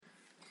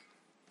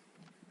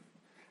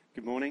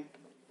Good morning.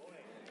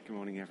 Good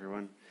morning,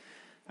 everyone.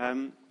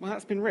 Well,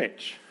 that's been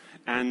rich,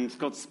 and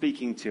God's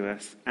speaking to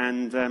us,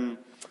 and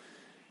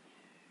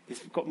he's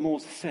got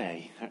more to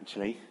say,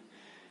 actually.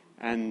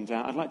 And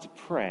I'd like to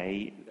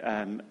pray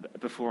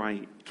before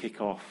I kick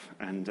off,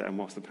 and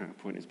whilst the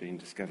PowerPoint is being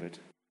discovered.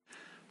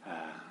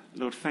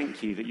 Lord,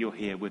 thank you that you're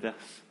here with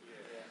us.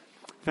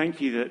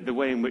 Thank you that the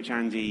way in which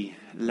Andy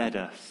led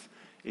us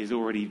is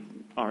already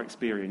our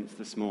experience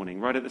this morning.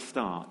 Right at the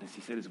start, as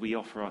he said, as we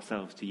offer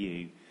ourselves to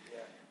you,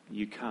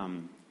 you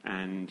come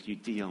and you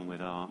deal with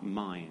our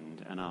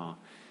mind and our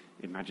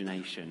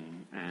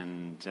imagination,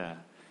 and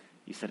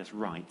you set us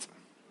right.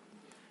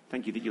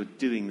 Thank you that you're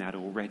doing that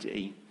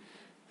already.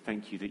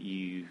 Thank you that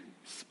you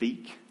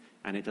speak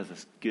and it does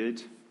us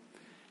good,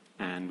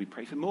 and we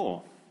pray for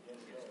more.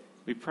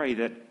 We pray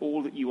that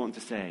all that you want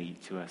to say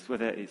to us,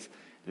 whether it's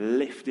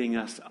lifting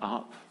us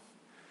up,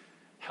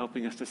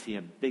 helping us to see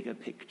a bigger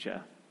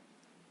picture,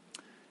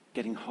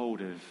 getting hold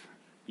of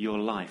your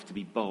life to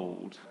be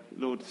bold.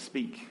 Lord,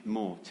 speak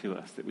more to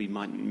us that we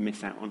mightn't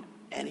miss out on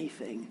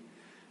anything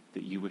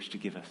that you wish to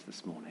give us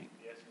this morning.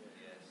 Yes.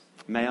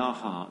 May our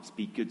hearts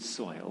be good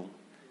soil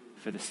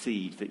for the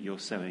seed that you're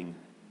sowing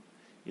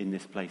in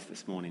this place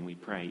this morning, we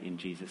pray in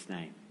Jesus'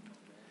 name.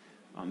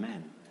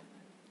 Amen.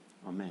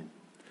 Amen.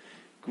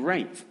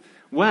 Great.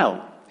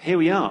 Well, here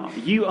we are.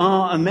 You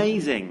are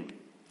amazing.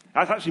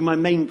 That's actually my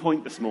main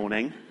point this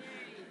morning.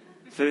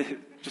 So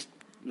just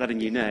letting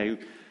you know.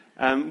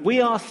 We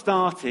are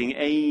starting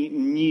a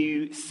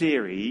new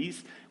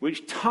series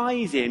which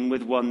ties in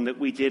with one that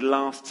we did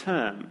last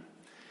term.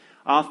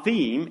 Our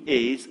theme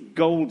is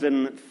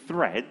Golden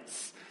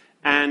Threads.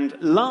 And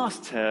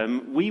last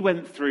term, we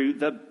went through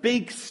the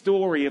big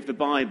story of the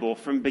Bible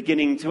from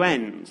beginning to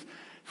end,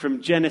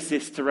 from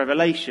Genesis to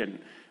Revelation.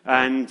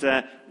 And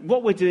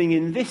what we're doing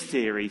in this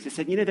series is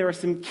saying, there are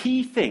some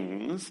key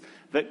things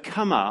that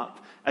come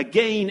up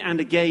again and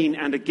again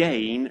and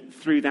again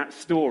through that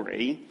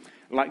story,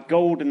 like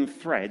golden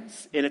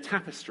threads in a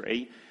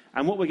tapestry.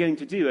 And what we're going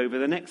to do over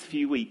the next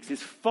few weeks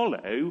is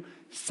follow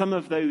some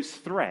of those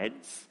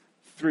threads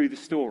through the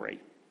story.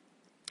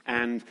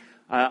 And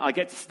I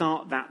get to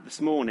start that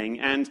this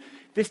morning. And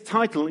this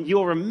title,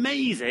 You're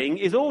Amazing,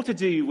 is all to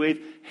do with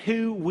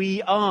who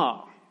we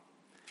are.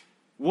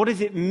 What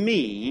does it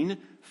mean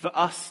for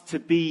us to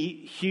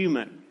be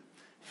human?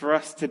 For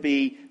us to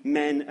be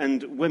men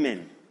and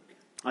women?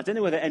 I don't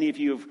know whether any of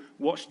you have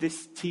watched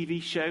this TV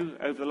show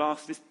over the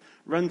last, it's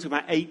run to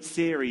about 8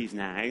 series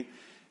now.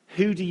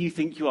 Who Do You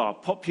Think You Are?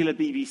 Popular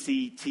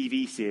BBC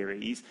TV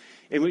series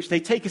in which they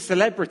take a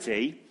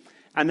celebrity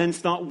and then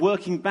start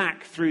working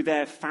back through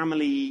their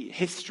family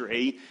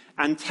history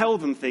and tell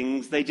them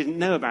things they didn't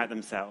know about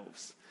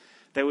themselves.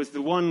 There was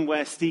the one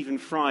where Stephen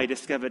Fry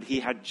discovered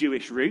he had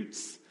Jewish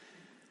roots.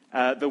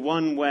 The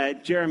one where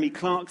Jeremy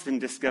Clarkson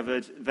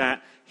discovered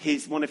that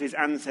one of his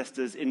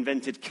ancestors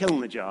invented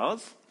Kilner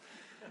jars.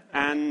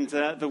 And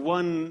the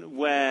one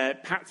where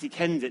Patsy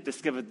Kensit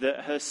discovered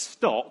that her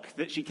stock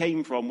that she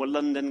came from were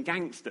London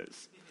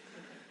gangsters.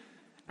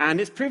 And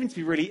it's proven to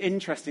be really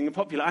interesting and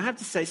popular. I have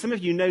to say, some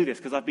of you know this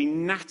because I've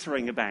been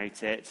nattering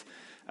about it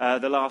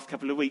the last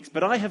couple of weeks,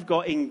 but I have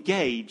got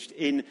engaged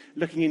in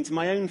looking into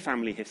my own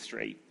family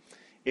history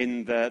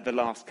in the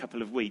last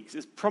couple of weeks.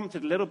 It's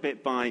prompted a little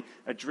bit by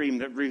a dream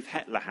that Ruth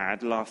Hetler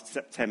had last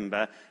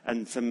September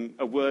and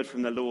a word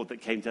from the Lord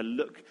that came to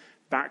look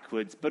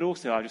backwards, but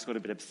also I just got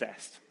a bit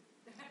obsessed.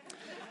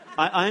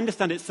 I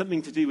understand it's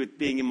something to do with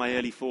being in my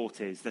early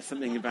 40s. There's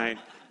something about,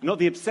 not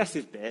the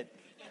obsessive bit,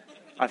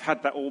 I've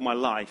had that all my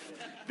life,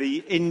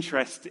 the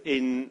interest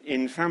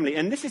in family.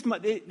 And this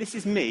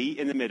is me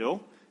in the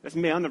middle. That's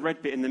me, I'm the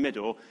red bit in the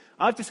middle.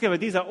 I've discovered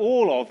these are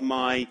all of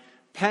my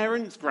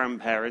parents,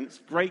 grandparents,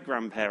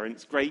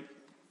 great-grandparents,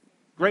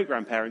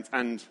 great-great-grandparents,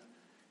 and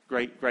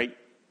great-great...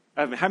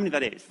 how many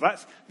that is?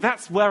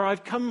 That's where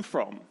I've come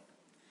from.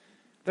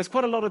 There's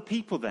quite a lot of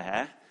people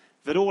there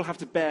that all have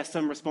to bear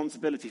some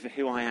responsibility for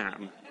who I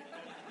am.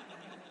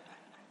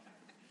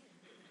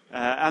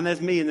 And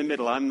there's me in the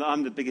middle.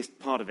 I'm the biggest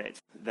part of it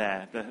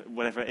there,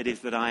 whatever it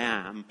is that I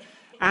am.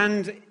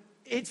 And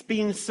it's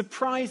been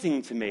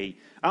surprising to me.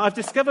 I've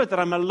discovered that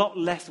I'm a lot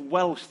less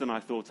Welsh than I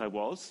thought I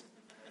was.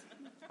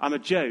 I'm a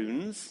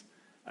Jones.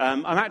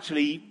 I'm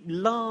actually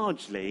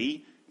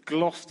largely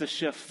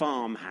Gloucestershire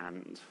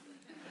farmhand.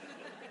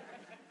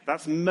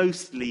 That's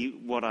mostly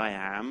what I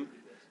am.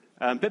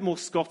 A bit more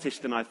Scottish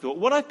than I thought.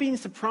 What I've been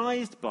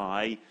surprised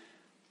by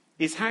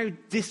is how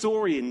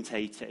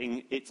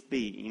disorientating it's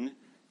been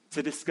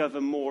to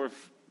discover more of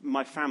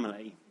my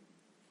family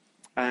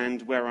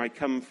and where I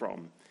come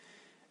from.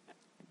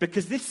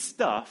 Because this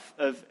stuff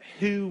of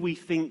who we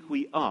think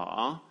we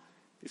are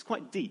is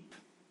quite deep.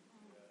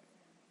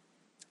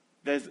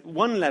 There's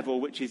one level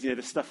which is,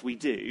 the stuff we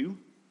do.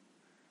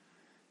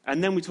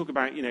 And then we talk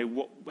about,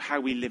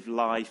 how we live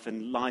life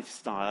and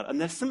lifestyle.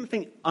 And there's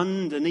something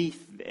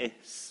underneath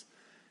this,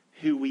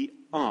 who we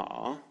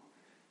are,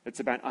 that's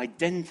about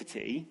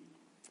identity,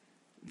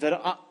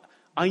 that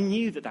I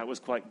knew that was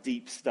quite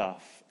deep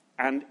stuff.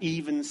 And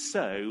even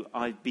so,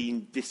 I've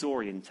been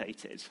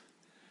disorientated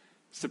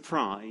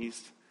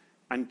surprised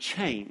and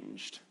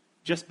changed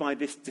just by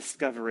this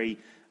discovery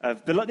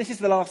of this is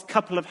the last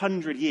couple of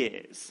 100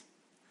 years.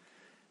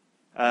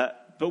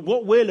 But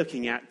what we're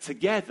looking at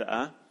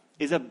together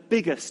is a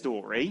bigger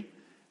story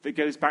that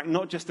goes back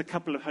not just a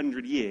couple of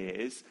 100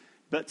 years,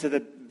 but to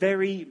the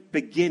very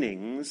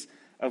beginnings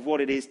of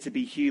what it is to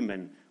be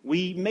human.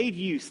 We made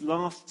use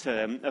last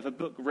term of a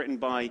book written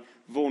by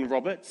Vaughan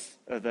Roberts,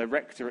 the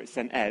rector at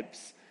St.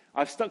 Ebbs.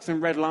 I've stuck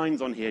some red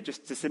lines on here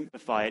just to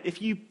simplify it.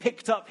 If you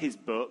picked up his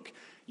book,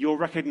 you'll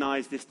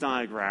recognize this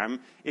diagram.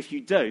 If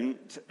you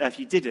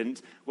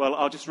didn't, well,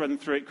 I'll just run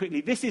through it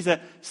quickly. This is a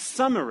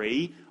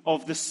summary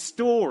of the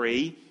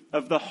story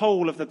of the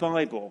whole of the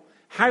Bible.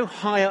 How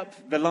high up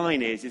the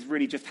line is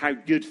really just how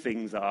good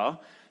things are.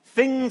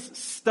 Things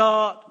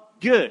start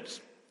good.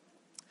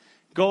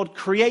 God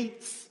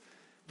creates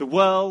the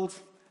world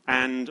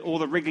and all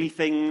the wriggly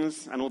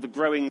things and all the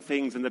growing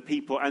things and the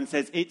people and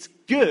says it's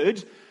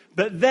good,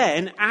 but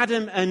then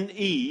Adam and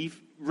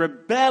Eve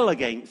rebel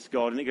against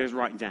God and it goes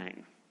right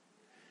down.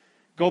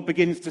 God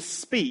begins to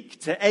speak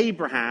to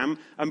Abraham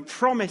and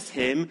promise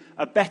him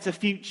a better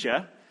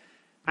future,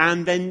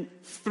 and then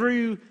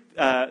through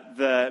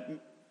the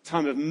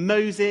time of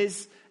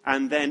Moses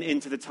and then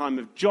into the time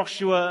of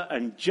Joshua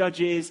and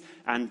Judges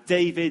and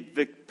David,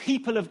 the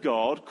people of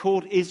God,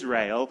 called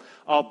Israel,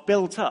 are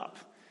built up.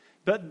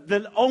 But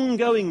the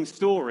ongoing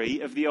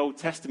story of the Old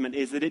Testament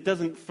is that it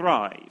doesn't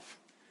thrive.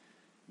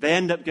 They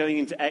end up going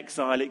into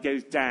exile, it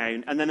goes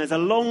down, and then there's a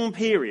long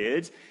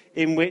period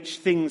in which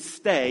things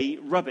stay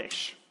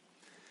rubbish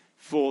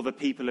for the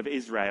people of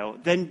Israel.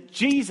 Then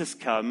Jesus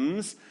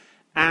comes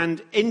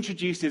and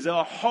introduces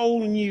a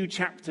whole new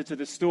chapter to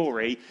the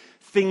story.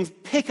 Things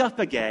pick up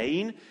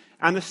again,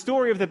 and the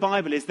story of the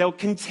Bible is they'll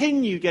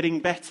continue getting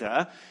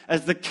better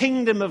as the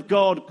kingdom of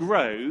God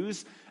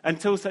grows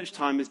until such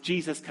time as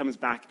Jesus comes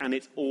back and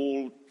it's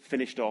all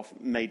finished off,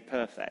 made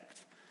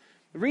perfect.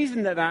 The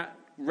reason that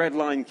red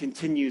line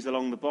continues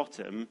along the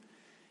bottom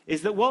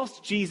is that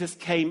whilst Jesus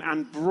came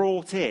and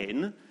brought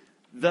in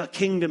the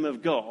kingdom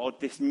of God,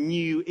 this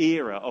new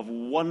era of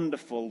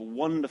wonderful,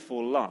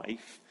 wonderful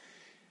life,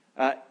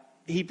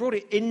 he brought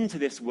it into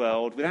this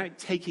world without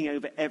taking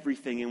over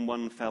everything in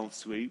one fell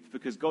swoop,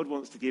 because God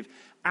wants to give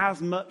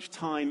as much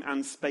time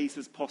and space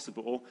as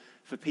possible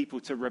for people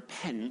to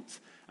repent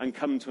and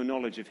come to a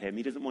knowledge of him.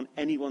 He doesn't want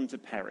anyone to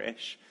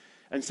perish.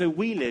 And so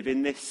we live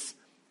in this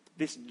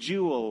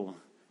dual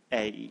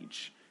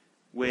age.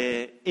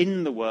 We're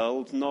in the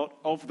world, not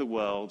of the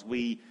world.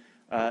 We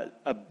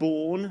are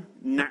born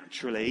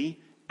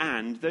naturally,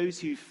 and those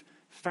who've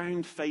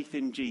found faith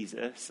in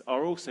Jesus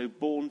are also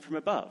born from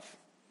above.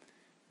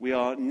 We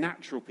are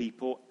natural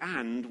people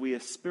and we are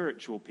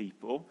spiritual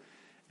people,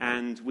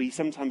 and we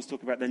sometimes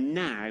talk about the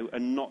now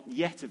and not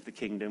yet of the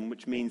kingdom,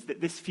 which means that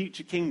this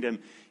future kingdom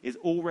is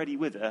already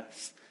with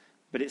us,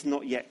 but it's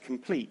not yet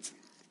complete.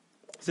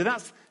 So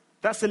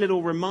that's a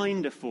little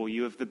reminder for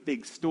you of the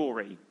big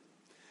story.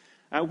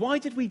 Why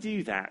did we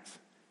do that?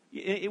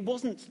 It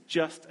wasn't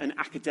just an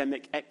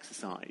academic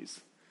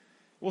exercise.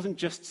 It wasn't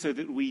just so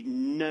that we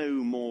know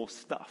more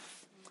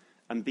stuff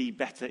and be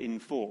better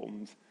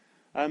informed.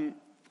 I've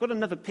got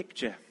another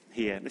picture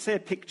here. They say a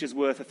picture's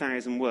worth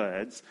 1,000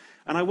 words,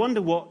 and I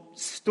wonder what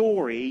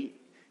story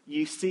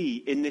you see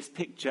in this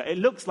picture. It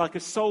looks like a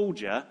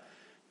soldier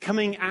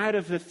coming out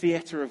of the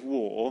theatre of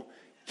war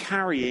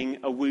carrying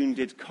a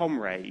wounded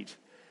comrade.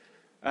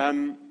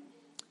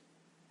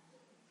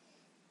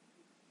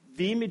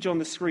 The image on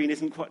the screen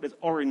isn't quite as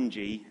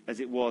orangey as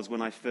it was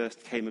when I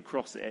first came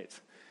across it,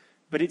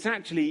 but it's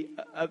actually,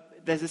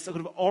 there's a sort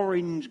of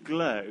orange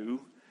glow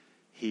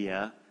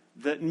here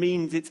that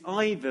means it's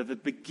either the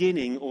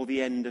beginning or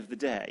the end of the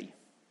day.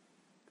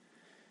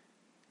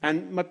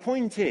 And my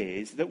point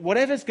is that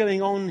whatever's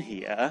going on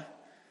here,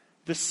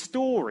 the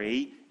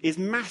story is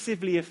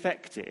massively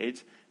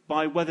affected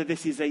by whether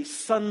this is a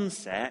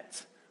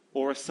sunset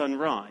or a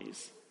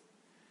sunrise.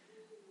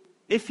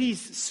 If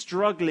he's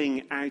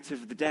struggling out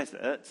of the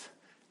desert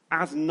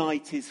as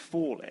night is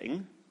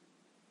falling,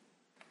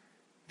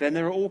 then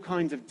there are all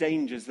kinds of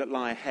dangers that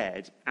lie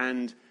ahead,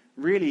 and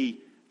really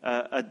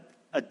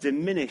a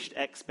diminished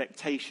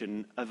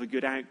expectation of a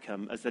good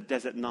outcome as the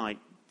desert night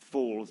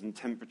falls and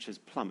temperatures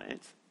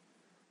plummet.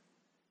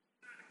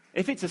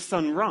 If it's a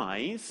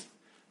sunrise,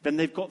 then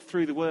they've got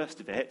through the worst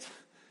of it,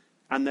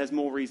 and there's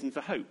more reason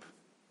for hope.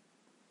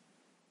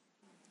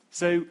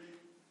 So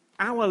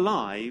our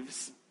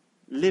lives,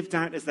 lived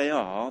out as they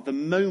are, the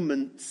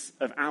moments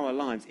of our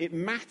lives, it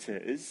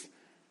matters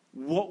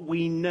what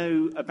we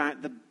know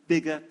about the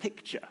bigger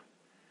picture.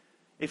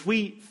 If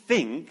we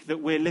think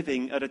that we're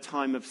living at a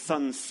time of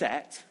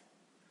sunset,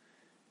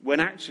 when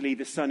actually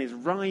the sun is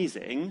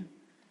rising,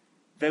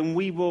 then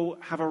we will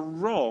have a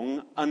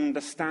wrong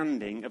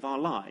understanding of our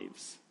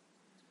lives.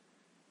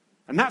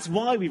 And that's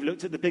why we've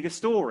looked at the bigger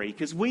story,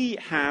 because we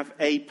have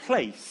a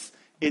place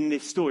in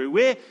this story.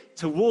 We're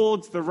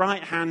towards the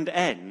right-hand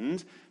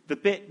end, the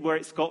bit where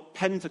it's got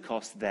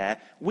Pentecost there.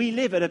 We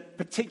live at a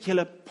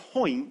particular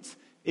point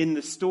in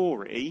the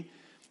story,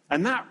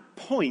 And that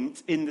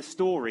point in the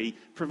story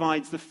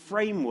provides the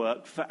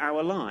framework for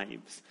our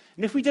lives.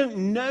 And if we don't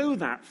know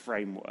that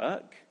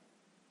framework,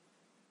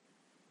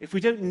 if we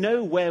don't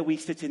know where we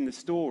sit in the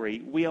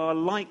story, we are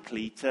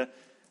likely to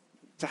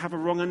have a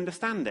wrong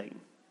understanding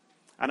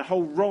and a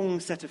whole wrong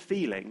set of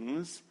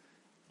feelings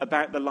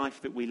about the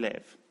life that we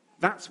live.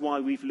 That's why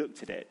we've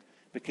looked at it,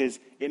 because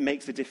it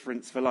makes a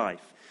difference for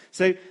life.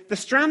 So the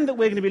strand that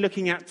we're going to be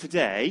looking at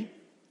today,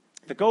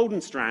 the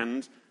golden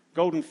strand,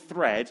 golden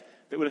thread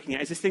that we're looking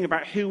at, is this thing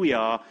about who we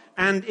are.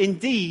 And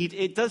indeed,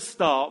 it does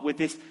start with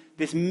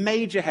this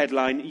major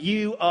headline,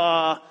 "You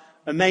are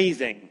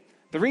amazing."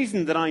 The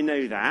reason that I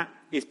know that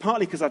is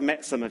partly because I've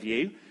met some of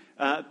you,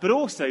 but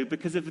also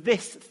because of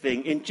this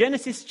thing. In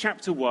Genesis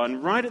chapter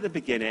 1, right at the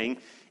beginning,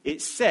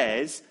 it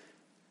says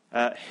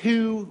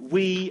who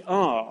we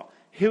are,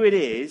 who it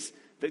is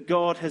that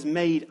God has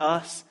made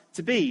us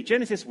to be.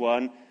 Genesis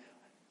 1,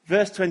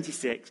 verse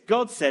 26,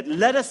 God said,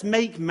 "Let us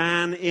make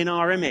man in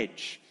our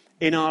image,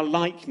 in our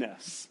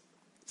likeness."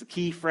 It's a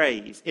key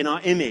phrase, in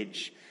our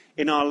image,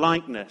 in our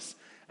likeness.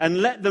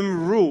 "And let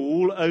them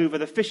rule over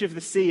the fish of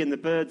the sea and the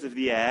birds of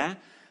the air,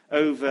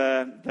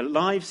 over the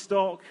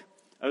livestock,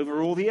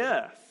 over all the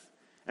earth,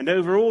 and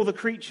over all the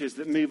creatures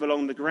that move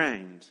along the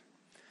ground."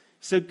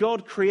 So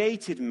God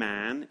created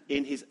man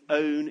in his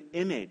own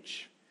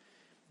image.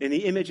 In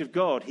the image of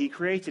God, he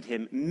created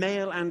him,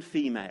 male and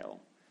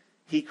female.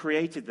 He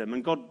created them,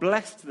 and God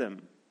blessed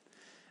them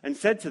and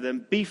said to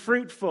them, "Be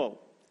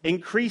fruitful,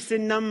 increase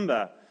in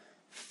number,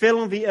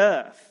 fill the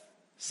earth,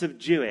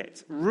 subdue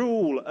it,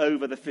 rule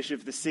over the fish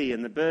of the sea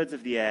and the birds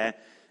of the air,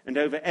 and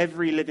over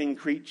every living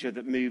creature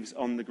that moves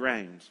on the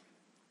ground."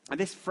 And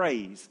this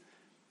phrase,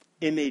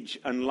 image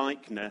and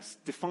likeness,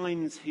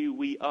 defines who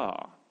we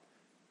are.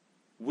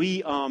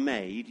 We are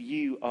made,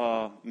 you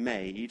are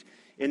made,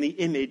 in the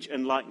image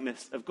and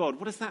likeness of God.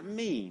 What does that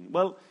mean?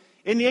 Well,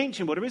 in the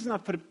ancient world, the reason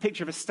I've put a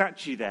picture of a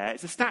statue there,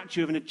 it's a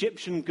statue of an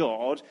Egyptian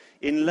god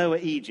in Lower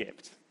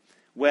Egypt,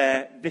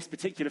 where this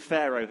particular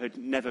pharaoh had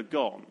never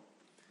gone.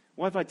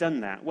 Why have I done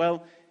that?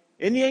 Well,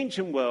 in the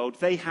ancient world,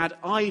 they had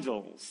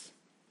idols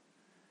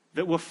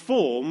that were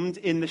formed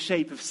in the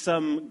shape of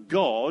some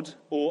god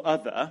or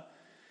other,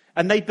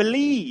 and they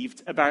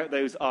believed about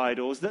those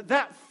idols that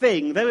that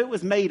thing, though it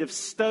was made of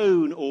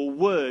stone or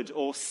wood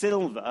or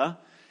silver,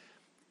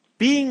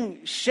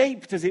 being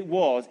shaped as it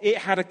was, it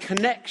had a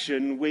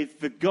connection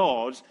with the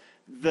god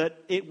that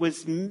it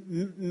was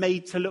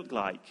made to look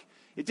like.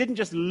 It didn't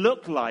just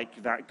look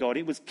like that god,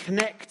 it was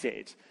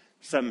connected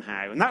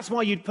somehow. And that's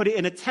why you'd put it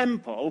in a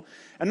temple,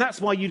 and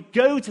that's why you'd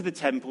go to the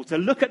temple to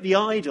look at the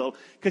idol,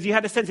 because you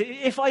had a sense that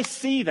if I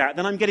see that,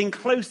 then I'm getting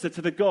closer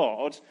to the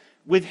God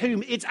with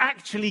whom it's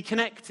actually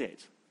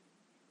connected.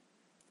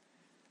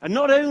 And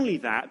not only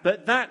that,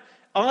 but that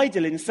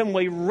idol in some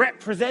way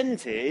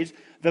represented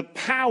the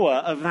power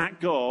of that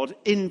God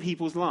in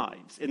people's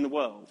lives, in the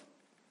world.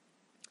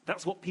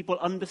 That's what people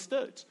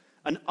understood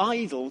an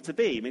idol to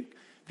be. I mean,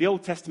 the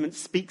Old Testament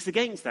speaks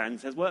against that and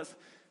says, well, it's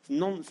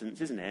nonsense,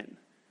 isn't it?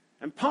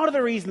 And part of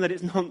the reason that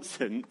it's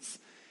nonsense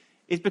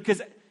is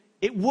because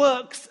it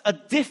works a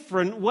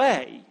different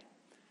way.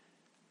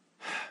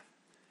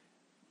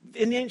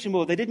 In the ancient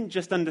world, they didn't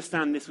just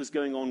understand this was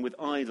going on with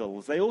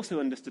idols. They also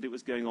understood it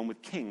was going on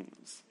with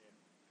kings.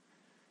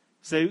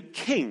 So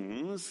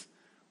kings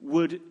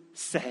would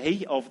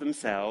say of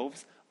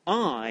themselves,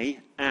 "I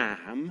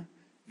am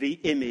the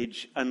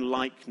image and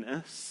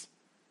likeness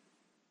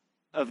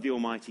of the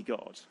Almighty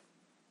God."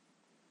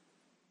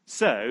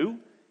 So,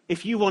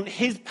 if you want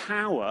his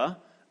power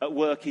at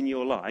work in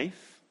your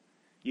life,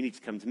 you need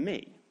to come to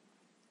me.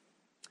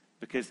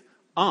 Because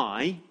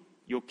I,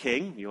 your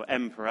king, your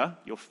emperor,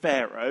 your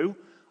pharaoh,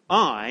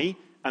 I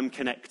am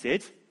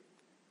connected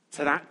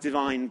to that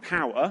divine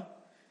power,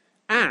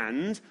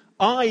 and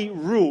I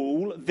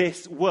rule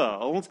this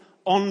world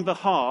on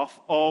behalf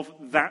of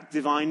that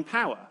divine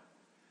power.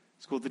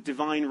 It's called the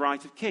divine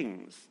right of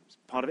kings. It's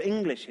part of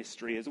English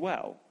history as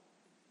well.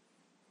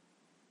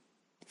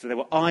 So there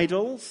were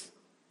idols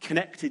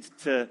connected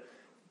to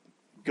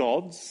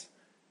gods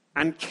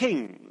and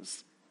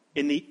kings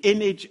in the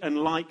image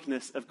and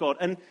likeness of God.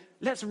 And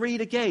let's read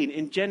again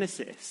in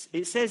Genesis.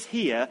 It says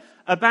here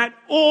about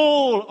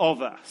all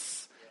of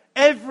us,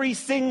 every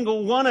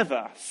single one of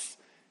us,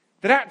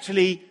 that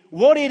actually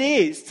what it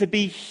is to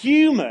be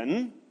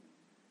human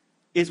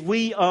is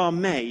we are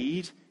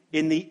made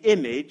in the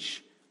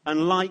image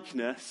and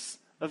likeness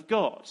of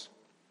God.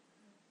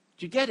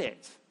 Do you get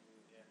it?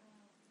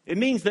 It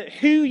means that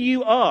who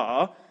you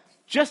are,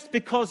 just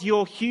because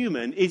you're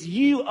human, is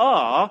you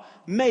are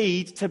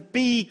made to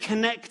be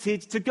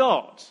connected to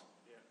God.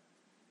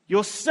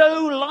 You're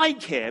so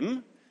like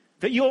him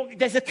that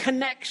there's a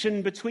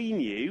connection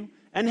between you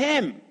and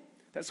him.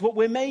 That's what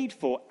we're made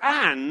for.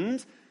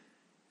 And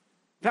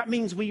that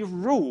means we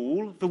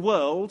rule the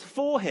world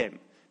for him,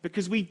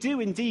 because we do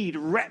indeed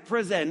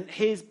represent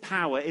his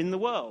power in the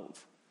world.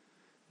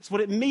 That's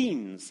what it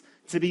means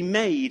to be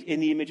made in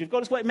the image of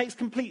God. That's why it makes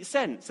complete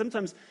sense.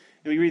 Sometimes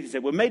we read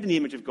this, we're made in the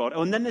image of God,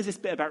 and then there's this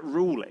bit about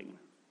ruling.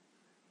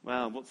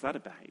 Well, what's that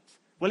about?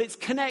 Well, it's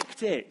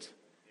connected.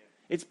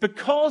 It's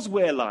because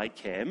we're like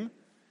him,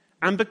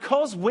 and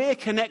because we're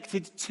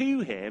connected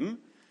to him,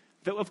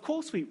 that of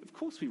course we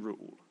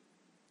rule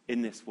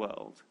in this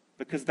world,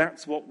 because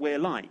that's what we're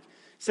like.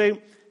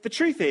 So the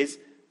truth is,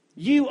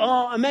 you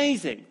are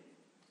amazing.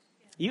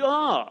 You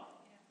are.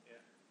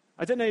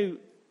 I don't know.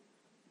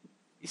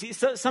 You see,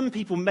 some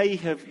people may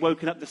have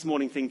woken up this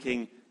morning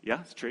thinking, yeah,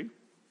 it's true.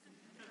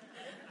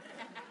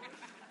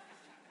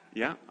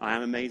 Yeah, I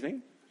am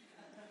amazing.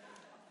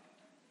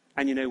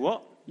 And you know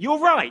what? You're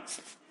right.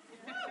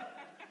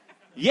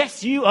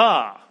 Yes, you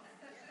are.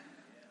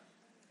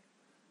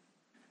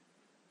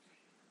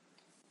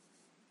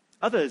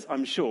 Others,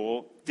 I'm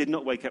sure, did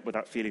not wake up with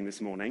that feeling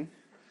this morning,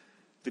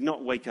 did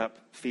not wake up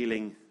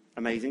feeling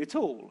amazing at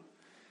all.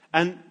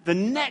 And the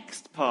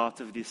next part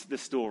of the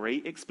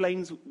story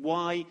explains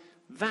why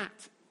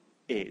that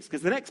is.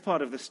 Because the next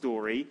part of the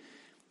story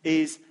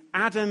is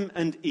Adam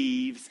and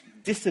Eve's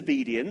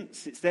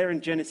disobedience. It's there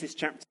in Genesis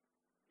chapter.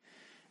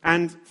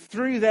 And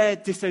through their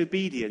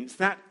disobedience,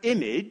 that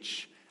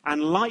image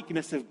and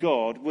likeness of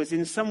God was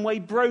in some way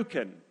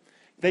broken.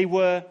 They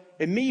were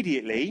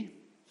immediately...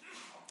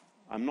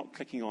 I'm not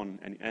clicking on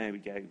any... There we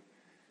go.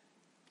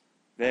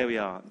 There we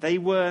are. They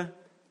were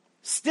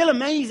still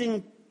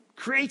amazing,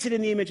 created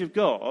in the image of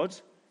God,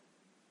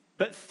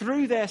 but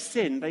through their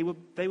sin, they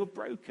were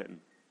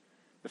broken.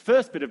 The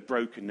first bit of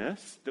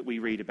brokenness that we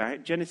read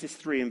about, Genesis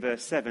 3 and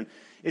verse 7,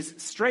 is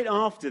straight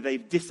after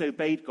they've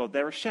disobeyed God,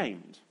 they're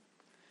ashamed.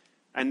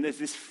 And there's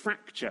this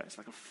fracture, it's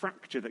like a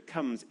fracture that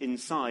comes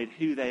inside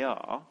who they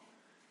are,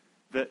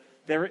 that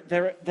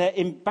they're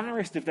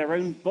embarrassed of their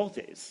own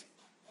bodies.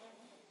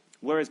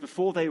 Whereas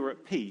before they were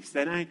at peace,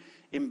 they're now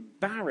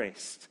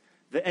embarrassed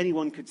that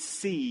anyone could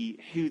see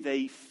who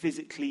they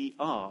physically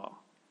are.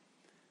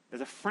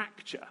 There's a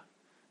fracture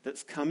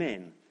that's come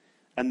in,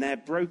 and they're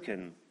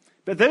broken.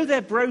 But though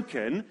they're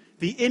broken,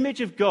 the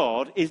image of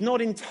God is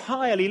not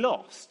entirely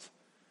lost.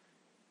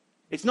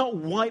 It's not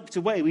wiped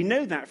away. We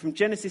know that from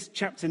Genesis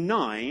chapter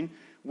 9,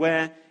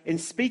 where in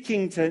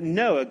speaking to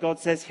Noah, God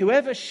says,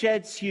 "Whoever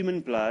sheds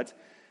human blood,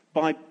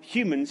 by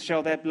humans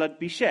shall their blood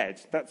be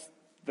shed." That's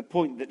the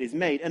point that is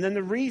made. And then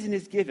the reason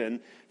is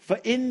given,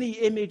 for in the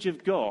image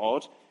of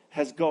God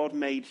has God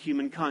made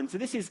humankind. So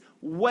this is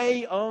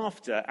way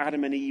after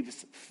Adam and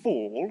Eve's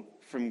fall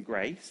from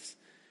grace.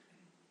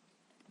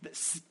 But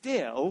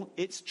still,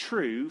 it's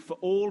true for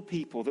all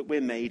people that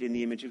we're made in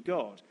the image of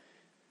God.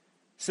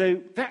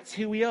 So that's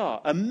who we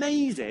are.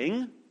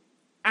 Amazing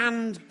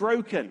and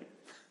broken.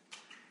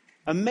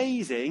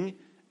 Amazing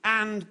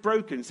and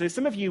broken. So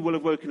some of you will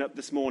have woken up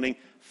this morning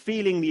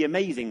feeling the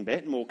amazing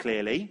bit more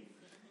clearly.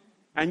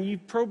 And you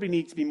probably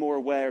need to be more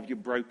aware of your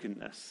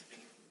brokenness.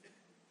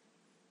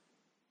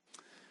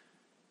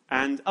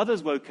 And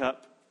others woke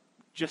up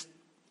just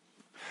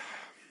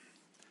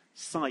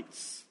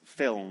sights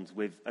filled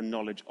with a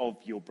knowledge of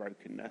your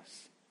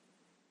brokenness.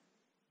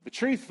 The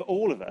truth for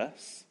all of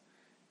us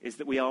is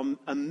that we are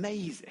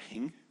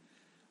amazing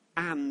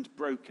and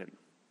broken.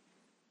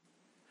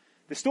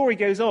 The story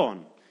goes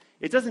on.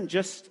 It doesn't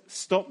just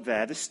stop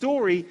there. The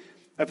story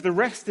of the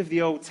rest of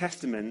the Old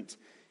Testament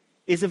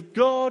is of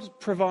God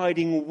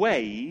providing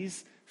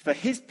ways for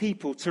his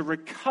people to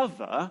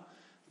recover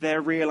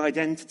their real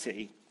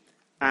identity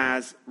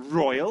as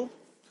royal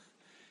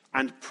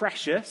and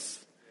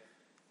precious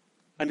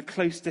and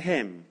close to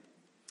him.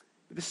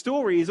 But the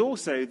story is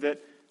also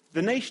that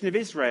the nation of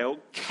Israel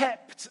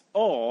kept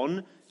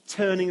on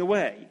turning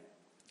away,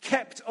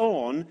 kept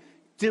on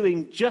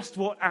doing just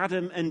what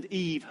Adam and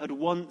Eve had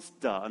once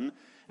done,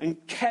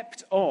 and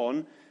kept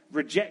on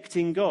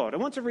rejecting God. I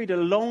want to read a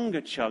longer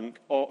chunk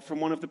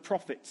from one of the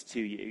prophets to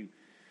you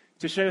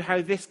to show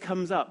how this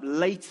comes up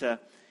later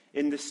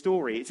in the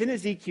story. It's in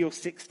Ezekiel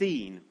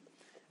 16.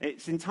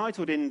 It's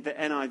entitled in the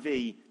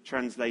NIV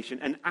translation,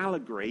 "An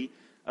Allegory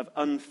of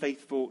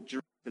Unfaithful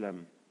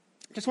Jerusalem."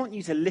 I just want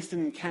you to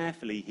listen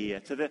carefully here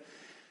to the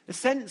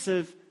sense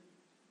of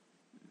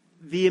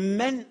the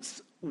immense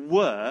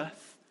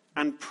worth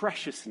and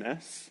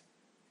preciousness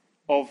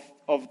of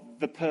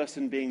the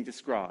person being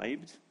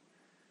described.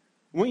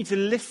 I want you to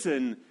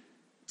listen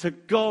to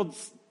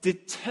God's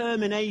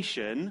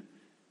determination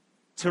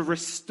to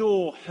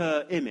restore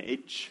her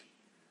image,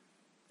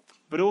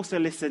 but also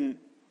listen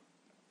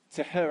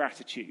to her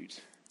attitude.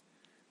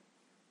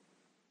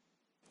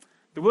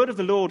 The word of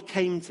the Lord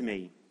came to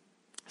me,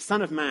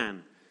 "Son of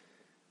man,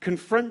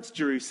 confront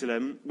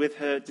Jerusalem with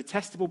her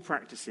detestable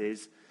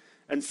practices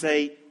and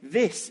say,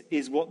 'This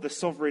is what the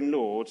sovereign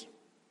Lord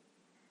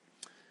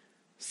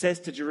says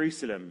to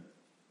Jerusalem.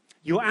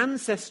 Your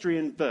ancestry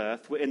and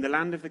birth were in the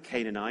land of the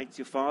Canaanites.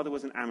 Your father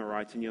was an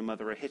Amorite and your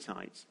mother a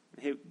Hittite.'"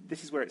 Here,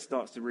 this is where it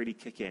starts to really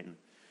kick in.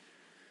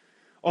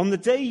 "On the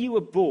day you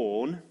were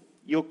born,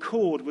 your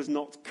cord was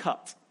not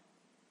cut,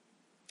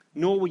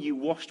 nor were you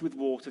washed with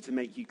water to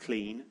make you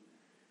clean,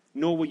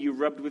 nor were you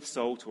rubbed with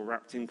salt or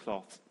wrapped in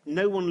cloth.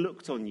 No one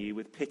looked on you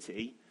with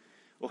pity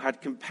or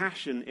had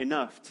compassion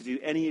enough to do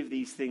any of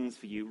these things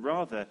for you.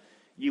 Rather,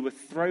 you were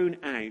thrown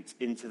out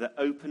into the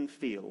open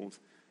field,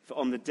 for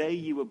on the day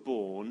you were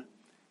born,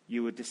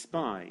 you were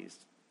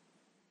despised.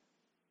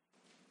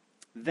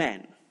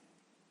 Then,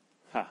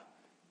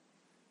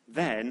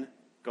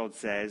 God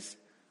says,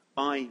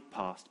 I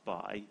passed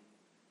by,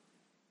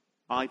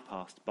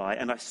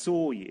 and I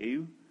saw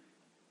you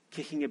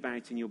kicking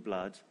about in your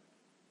blood.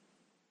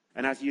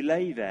 And as you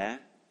lay there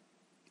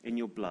in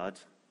your blood,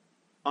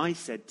 I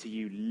said to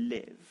you,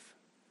 live.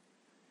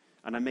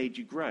 And I made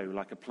you grow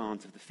like a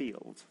plant of the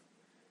field.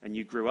 And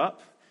you grew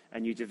up,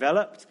 and you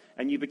developed,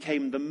 and you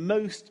became the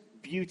most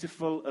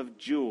beautiful of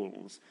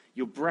jewels.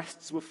 Your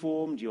breasts were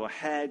formed, your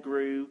hair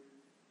grew,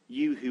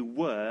 you who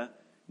were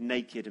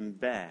naked and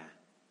bare.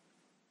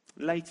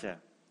 Later,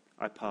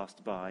 I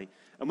passed by,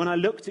 and when I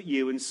looked at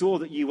you and saw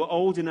that you were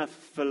old enough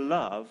for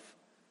love,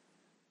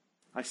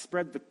 I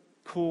spread the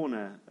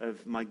corner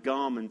of my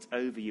garment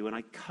over you, and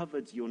I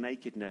covered your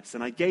nakedness,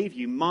 and I gave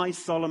you my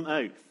solemn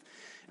oath,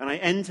 and I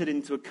entered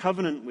into a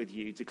covenant with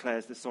you,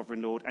 declares the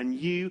sovereign Lord, and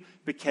you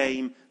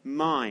became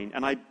mine,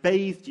 and I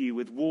bathed you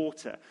with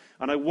water,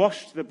 and I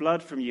washed the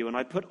blood from you, and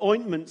I put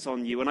ointments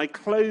on you, and I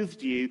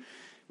clothed you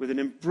with an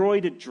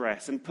embroidered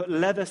dress, and put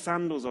leather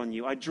sandals on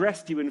you. I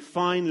dressed you in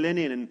fine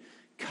linen, and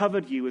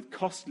covered you with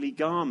costly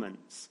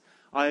garments.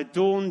 I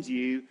adorned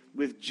you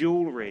with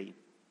jewelry.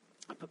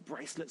 I put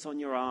bracelets on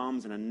your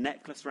arms and a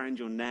necklace around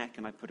your neck,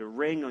 and I put a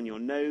ring on your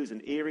nose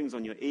and earrings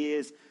on your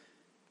ears,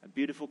 a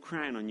beautiful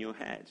crown on your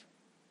head.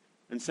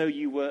 And so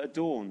you were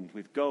adorned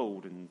with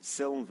gold and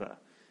silver.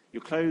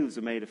 Your clothes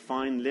were made of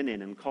fine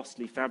linen and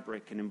costly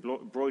fabric and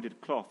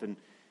embroidered cloth, and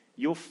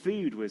your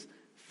food was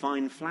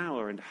fine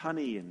flour and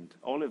honey and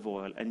olive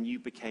oil, and you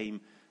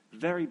became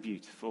very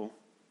beautiful,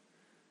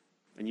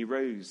 and you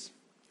rose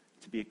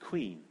to be a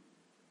queen.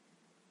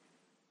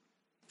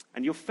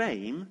 And your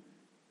fame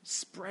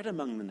spread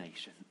among the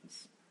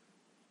nations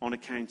on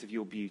account of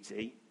your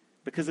beauty,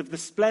 because of the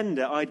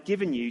splendor I'd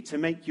given you to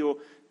make your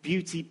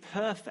beauty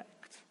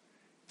perfect,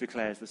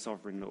 declares the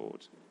sovereign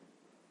Lord.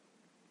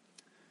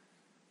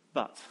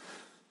 But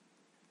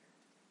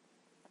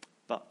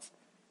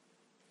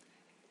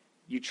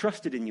you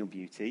trusted in your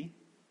beauty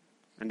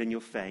and in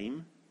your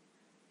fame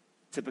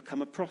to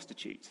become a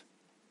prostitute.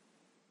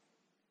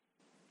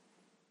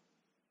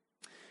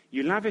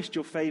 You lavished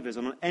your favors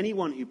on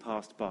anyone who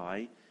passed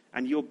by,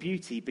 and your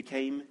beauty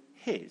became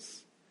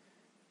his.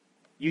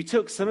 You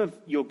took some of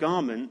your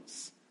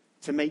garments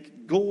to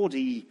make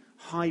gaudy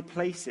high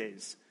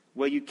places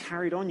where you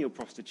carried on your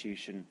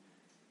prostitution.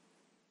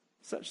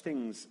 Such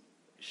things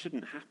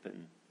shouldn't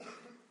happen,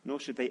 nor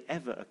should they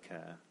ever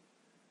occur.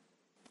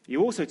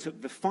 You also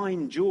took the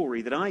fine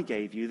jewelry that I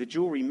gave you, the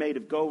jewelry made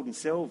of gold and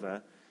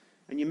silver,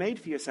 and you made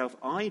for yourself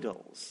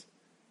idols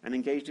and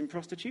engaged in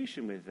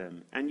prostitution with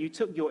them. And you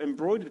took your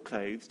embroidered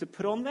clothes to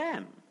put on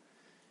them.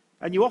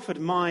 And you offered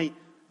my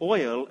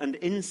oil and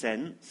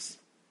incense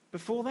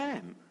before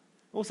them.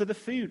 Also the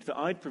food that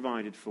I'd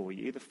provided for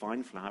you, the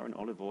fine flour and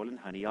olive oil and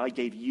honey, I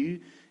gave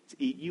you to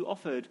eat. You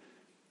offered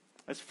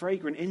as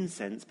fragrant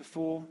incense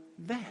before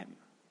them.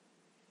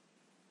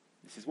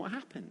 This is what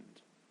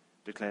happened,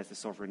 declares the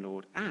sovereign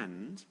Lord.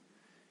 And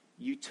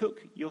you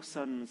took your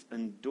sons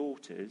and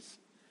daughters,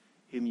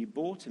 whom you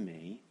bore to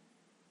me,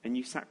 and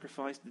you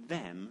sacrificed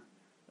them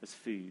as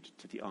food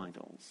to the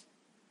idols.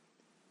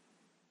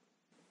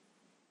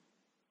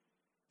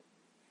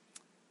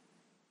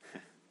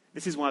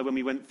 This is why when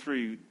we went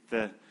through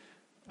the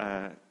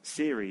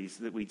series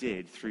that we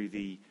did through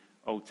the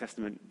Old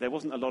Testament, there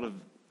wasn't a lot of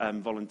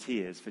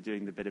volunteers for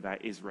doing the bit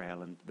about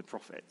Israel and the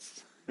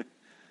prophets.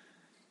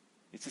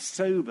 It's a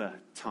sober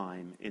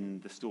time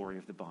in the story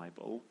of the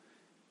Bible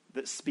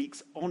that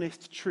speaks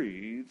honest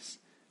truths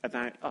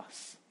about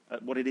us,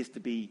 what it is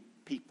to be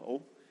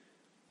people,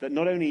 that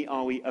not only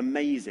are we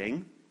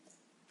amazing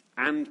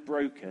and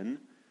broken,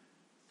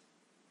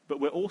 but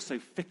we're also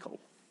fickle.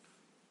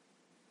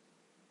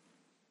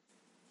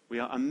 We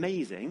are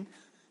amazing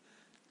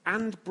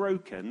and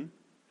broken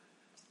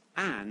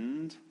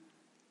and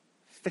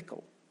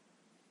fickle.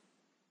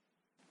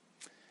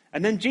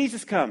 And then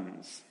Jesus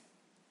comes.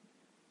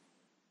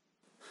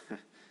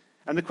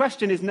 And the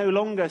question is no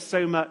longer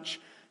so much,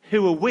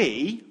 who are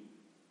we,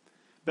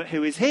 but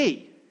who is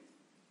he?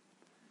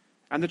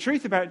 And the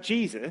truth about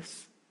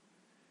Jesus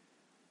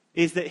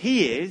is that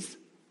he is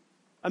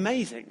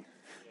amazing.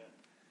 Yeah.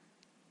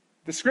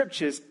 The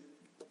scriptures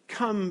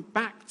come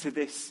back to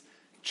this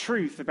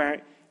truth about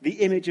the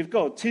image of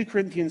God. 2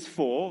 Corinthians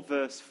 4,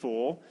 verse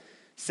 4,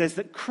 says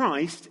that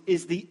Christ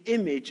is the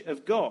image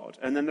of God.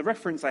 And then the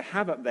reference I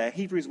have up there,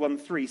 Hebrews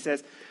 1:3,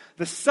 says,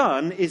 the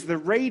Son is the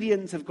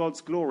radiance of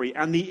God's glory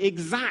and the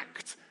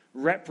exact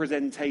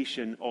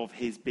representation of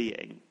his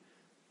being.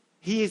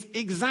 He is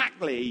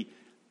exactly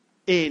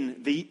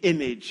in the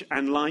image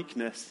and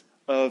likeness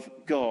of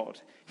God.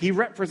 He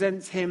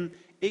represents him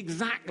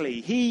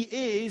exactly. He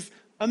is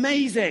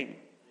amazing.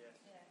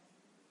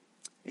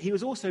 Yes. He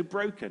was also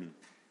broken.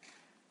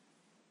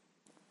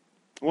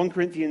 1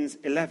 Corinthians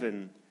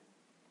 11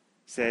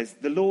 says,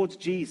 the Lord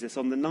Jesus,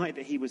 on the night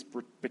that he was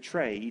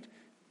betrayed,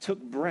 took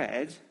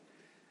bread,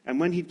 and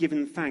when he'd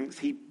given thanks,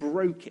 he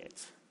broke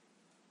it.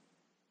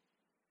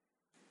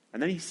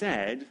 And then he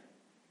said,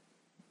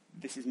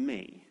 this is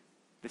me.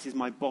 This is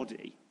my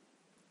body.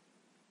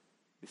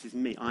 This is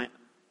me.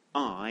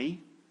 I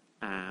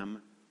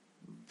am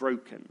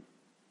broken.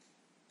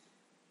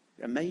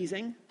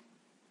 Amazing?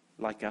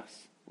 Like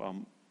us?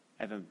 Well,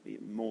 ever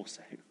more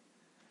so.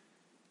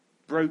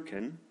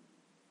 Broken,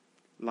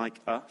 like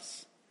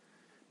us.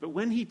 But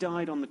when he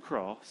died on the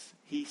cross,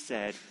 he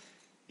said,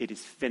 "It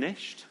is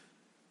finished,"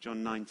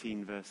 John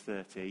 19, verse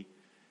 30.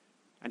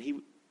 And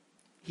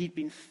he'd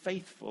been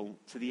faithful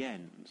to the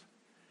end.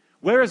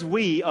 Whereas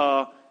we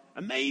are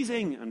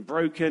amazing and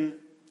broken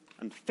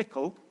and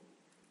fickle,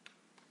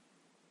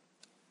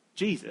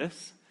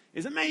 Jesus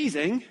is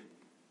amazing,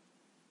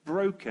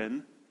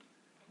 broken,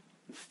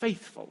 and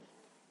faithful.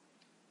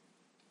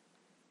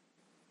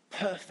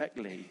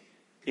 Perfectly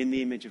in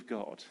the image of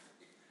God.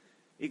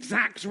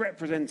 Exact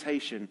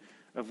representation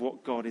of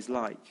what God is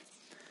like.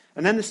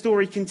 And then the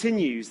story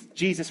continues.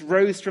 Jesus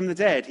rose from the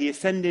dead. He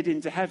ascended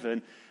into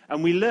heaven.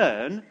 And we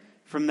learn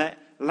from the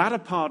latter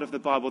part of the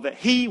Bible that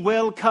he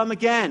will come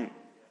again.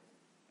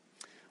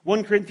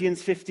 1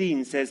 Corinthians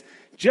 15 says,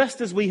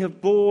 "Just as we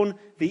have borne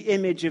the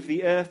image of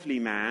the earthly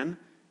man,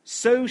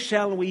 so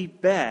shall we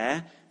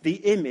bear the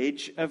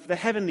image of the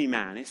heavenly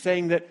man." It's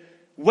saying that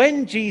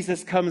when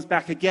Jesus comes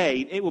back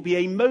again, it will be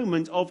a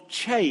moment of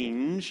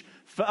change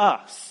for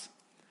us.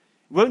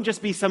 It won't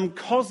just be some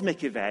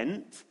cosmic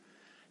event,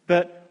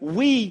 but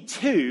we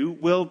too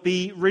will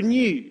be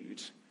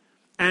renewed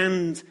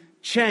and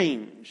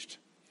changed.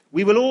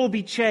 We will all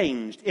be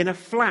changed in a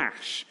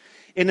flash,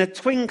 in a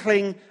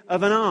twinkling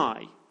of an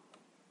eye.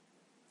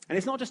 And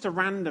it's not just a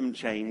random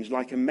change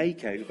like a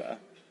makeover.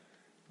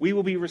 We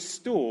will be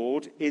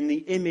restored in the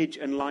image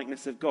and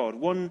likeness of God.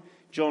 1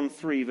 John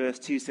 3 verse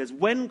 2 says,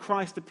 "When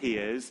Christ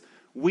appears,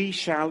 we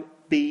shall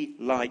be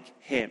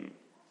like him."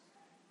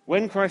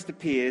 When Christ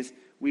appears,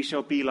 we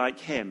shall be like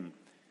him.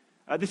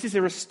 This is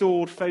a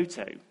restored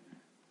photo.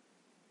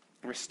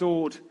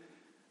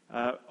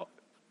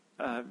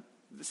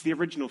 It's the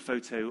original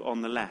photo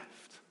on the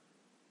left.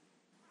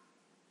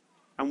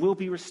 And we'll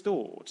be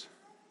restored.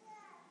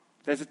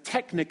 There's a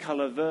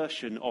Technicolor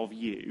version of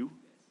you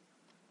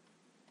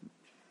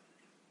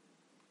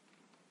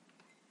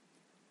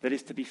that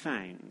is to be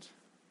found,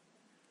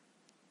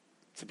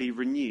 to be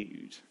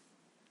renewed.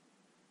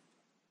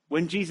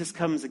 When Jesus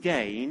comes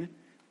again,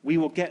 we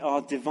will get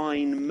our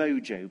divine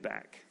mojo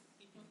back,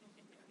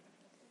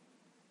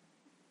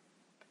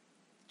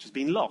 which has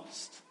been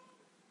lost,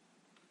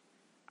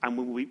 and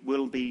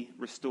will be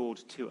restored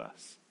to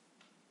us.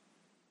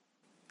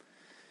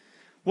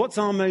 What's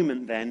our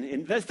moment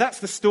then? That's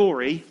the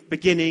story,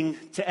 beginning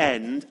to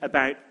end,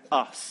 about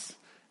us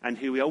and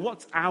who we are.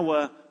 What's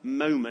our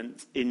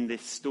moment in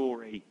this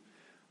story?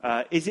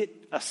 Is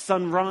it a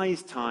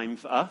sunrise time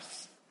for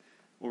us,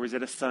 or is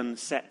it a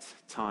sunset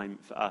time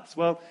for us?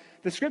 Well,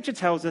 the scripture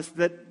tells us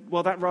that,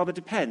 that rather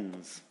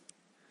depends.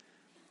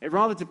 It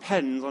rather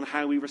depends on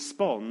how we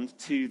respond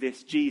to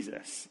this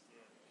Jesus.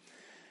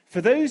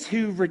 For those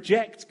who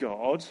reject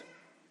God,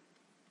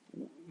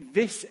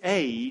 this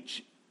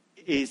age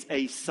is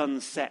a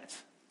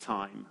sunset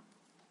time.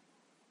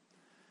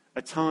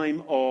 A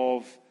time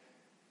of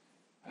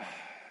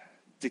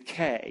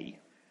decay.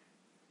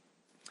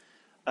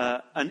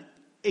 An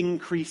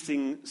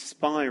increasing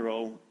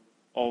spiral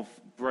of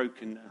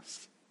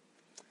brokenness.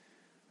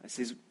 This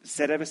is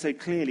said ever so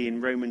clearly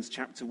in Romans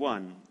chapter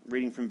 1,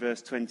 reading from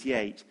verse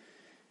 28.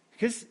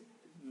 Because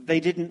they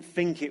didn't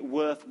think it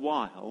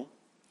worthwhile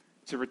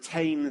to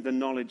retain the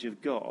knowledge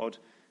of God,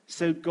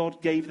 so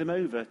God gave them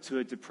over to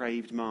a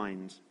depraved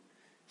mind,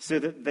 so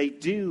that they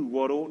do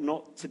what ought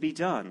not to be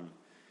done.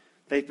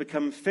 They've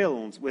become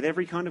filled with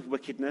every kind of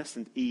wickedness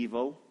and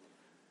evil,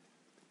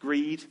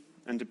 greed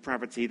and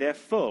depravity. They're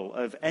full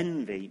of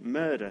envy,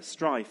 murder,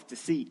 strife,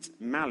 deceit,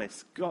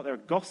 malice. They're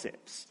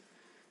gossips,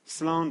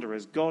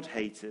 slanderers,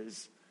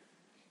 God-haters,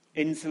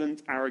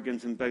 insolent,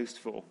 arrogant, and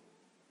boastful.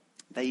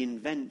 They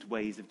invent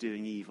ways of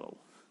doing evil.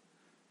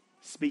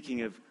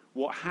 Speaking of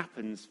what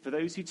happens for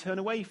those who turn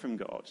away from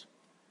God,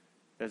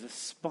 there's a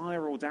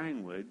spiral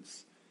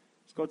downwards.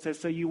 God says,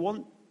 so you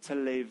want to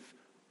live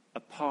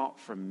apart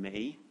from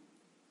me?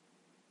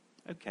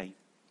 Okay.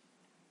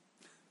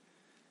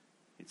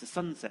 It's a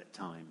sunset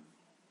time.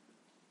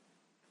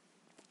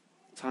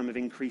 Time of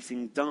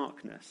increasing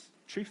darkness.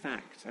 True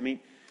fact.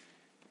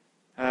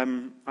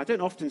 I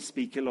don't often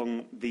speak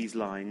along these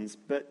lines,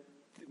 but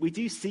we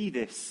do see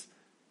this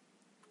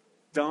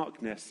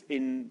darkness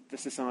in the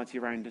society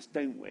around us,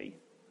 don't we?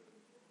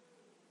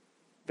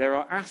 There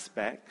are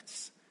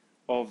aspects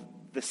of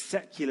the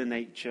secular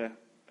nature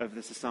of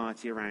the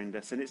society around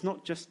us, and it's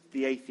not just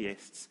the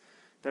atheists.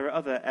 There are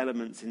other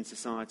elements in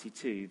society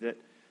too that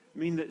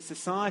mean that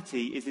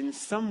society is in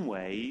some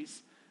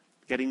ways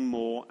getting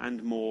more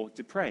and more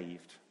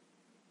depraved.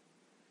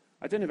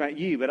 I don't know about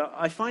you, but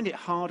I find it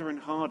harder and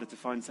harder to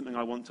find something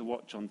I want to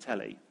watch on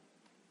telly.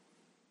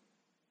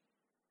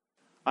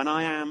 And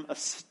I am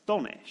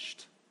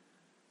astonished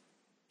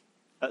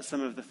at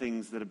some of the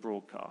things that are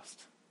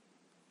broadcast.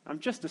 I'm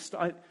just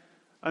I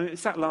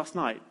sat last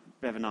night,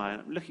 Bev and I,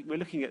 we're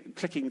looking at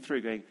clicking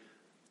through, going,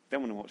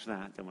 Don't want to watch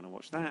that. Don't want to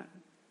watch that.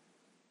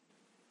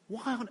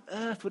 Why on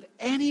earth would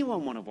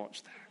anyone want to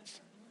watch that?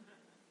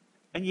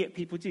 And yet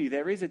people do.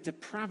 There is a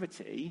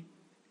depravity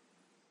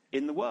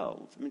in the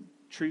world. I mean,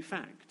 true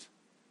fact.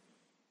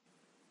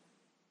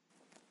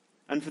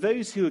 And for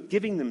those who are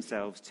giving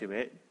themselves to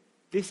it,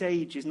 this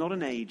age is not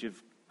an age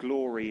of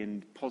glory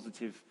and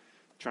positive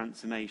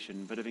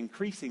transformation, but of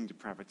increasing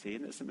depravity,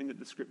 and that's something that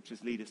the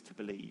scriptures lead us to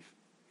believe.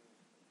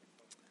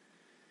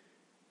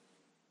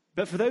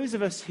 But for those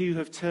of us who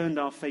have turned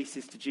our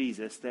faces to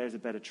Jesus, there's a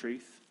better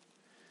truth,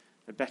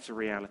 a better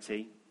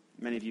reality.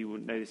 Many of you will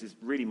know this is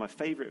really my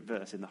favourite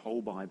verse in the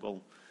whole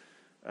Bible.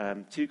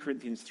 2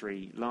 Corinthians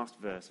 3, last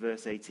verse,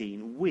 verse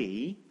 18.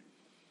 We,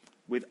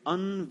 with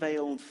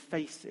unveiled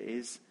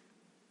faces,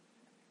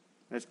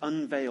 as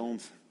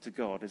unveiled to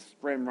God, as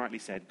Graham rightly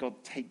said,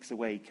 God takes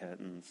away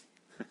curtains.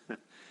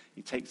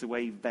 He takes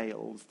away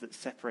veils that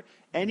separate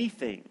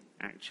anything,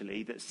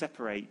 actually, that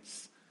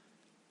separates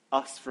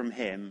us from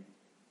him,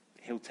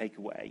 he'll take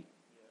away.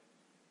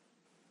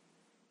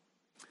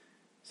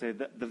 So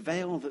the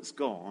veil that's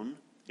gone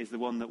is the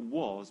one that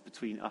was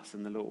between us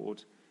and the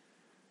Lord.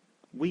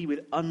 We,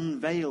 with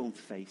unveiled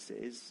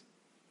faces,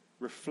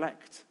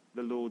 reflect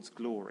the Lord's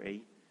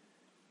glory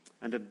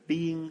and are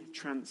being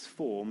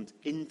transformed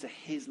into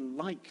his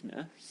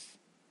likeness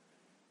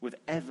with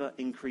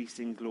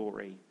ever-increasing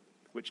glory,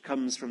 which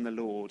comes from the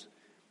Lord,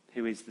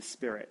 who is the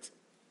Spirit.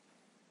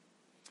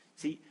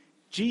 See,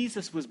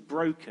 Jesus was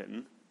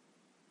broken,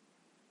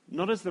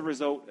 not as the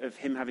result of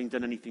him having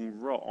done anything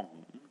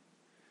wrong,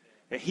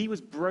 but he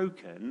was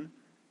broken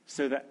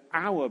so that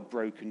our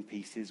broken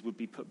pieces would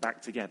be put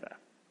back together.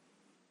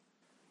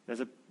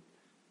 There's a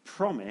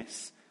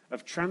promise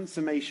of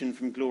transformation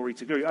from glory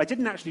to glory. I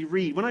didn't actually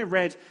read, when I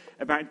read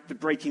about the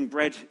breaking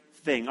bread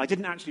thing, I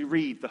didn't actually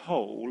read the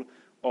whole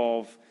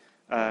of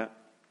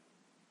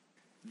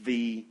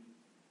the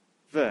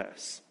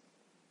verse.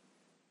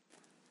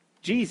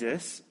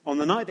 Jesus, on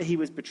the night that he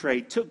was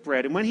betrayed, took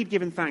bread, and when he'd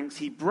given thanks,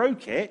 he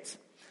broke it,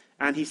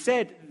 and he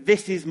said,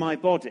 "This is my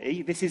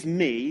body, this is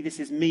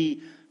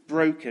me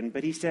broken."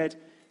 But he said,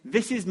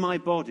 "This is my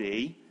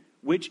body,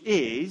 which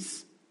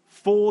is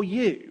for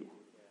you."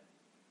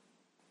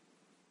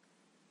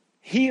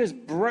 He is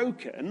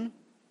broken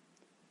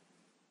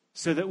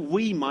so that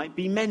we might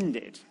be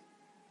mended.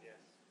 Yes.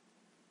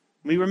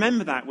 We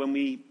remember that when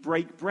we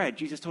break bread.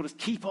 Jesus told us,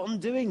 keep on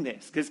doing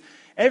this, because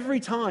every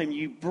time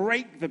you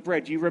break the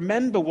bread, you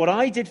remember what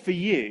I did for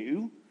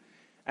you,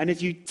 and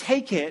as you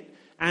take it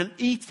and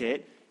eat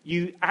it,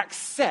 you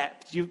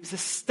accept, it's a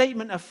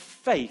statement of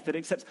faith that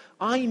accepts,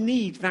 I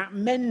need that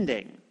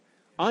mending.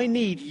 I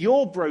need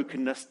your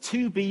brokenness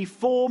to be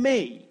for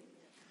me,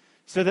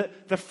 so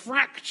that the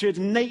fractured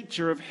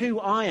nature of who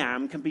I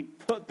am can be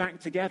put back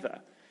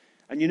together.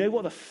 And you know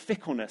what? The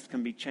fickleness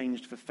can be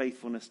changed for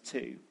faithfulness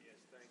too. Yes,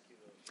 thank you,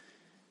 Lord.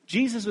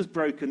 Jesus was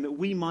broken that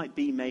we might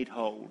be made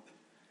whole.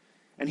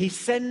 And he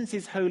sends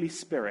his Holy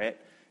Spirit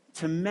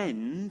to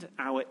mend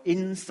our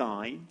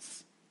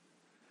insides,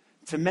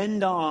 to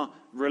mend our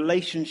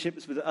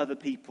relationships with other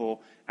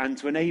people, and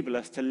to enable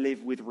us to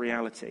live with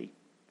reality.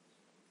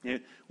 You know,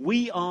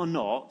 we are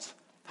not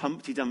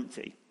Humpty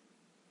Dumpty.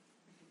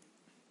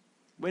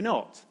 We're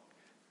not.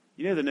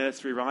 You know the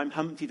nursery rhyme,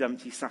 Humpty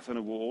Dumpty sat on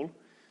a wall.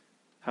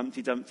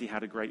 Humpty Dumpty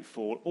had a great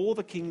fall. All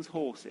the king's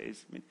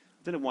horses, I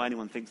don't know why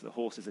anyone thinks that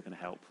horses are going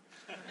to help.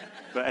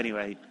 But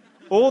anyway,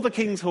 all the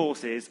king's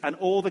horses and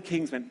all the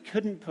king's men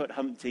couldn't put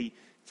Humpty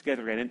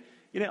together again.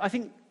 And, I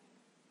think,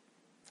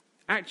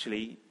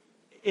 actually,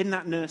 in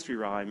that nursery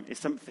rhyme is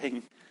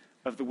something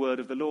of the word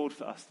of the Lord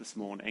for us this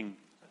morning,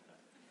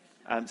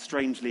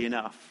 strangely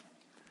enough.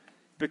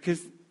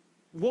 Because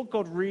what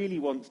God really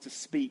wants to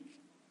speak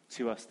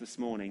to us this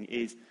morning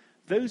is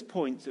those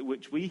points at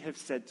which we have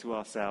said to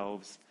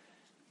ourselves,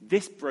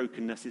 this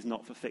brokenness is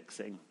not for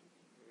fixing.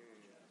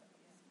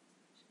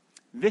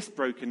 This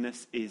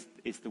brokenness is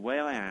the way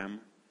I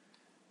am.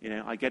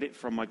 I get it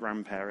from my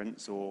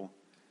grandparents, or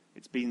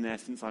it's been there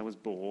since I was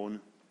born.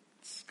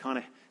 It's kind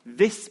of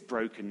this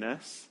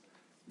brokenness,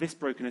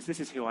 this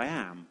is who I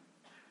am.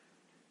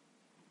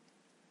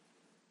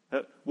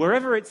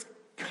 Wherever it's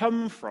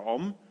come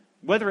from,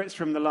 whether it's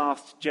from the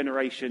last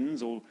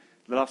generations or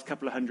the last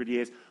couple of 100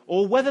 years,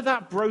 or whether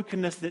that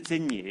brokenness that's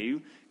in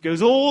you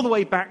goes all the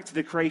way back to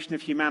the creation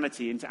of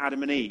humanity into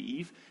Adam and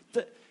Eve,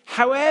 that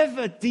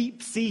however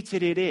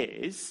deep-seated it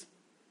is,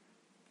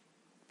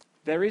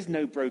 there is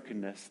no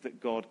brokenness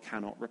that God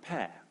cannot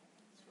repair.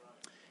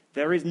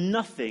 There is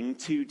nothing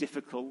too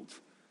difficult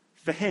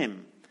for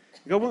him.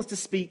 God wants to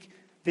speak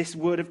this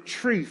word of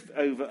truth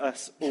over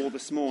us all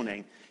this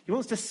morning. He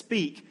wants to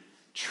speak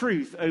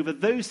truth over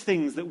those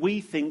things that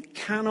we think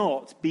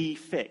cannot be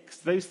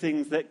fixed, those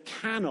things that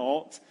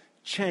cannot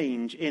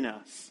change in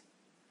us.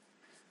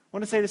 I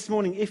want to say this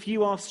morning, if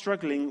you are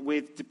struggling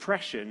with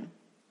depression,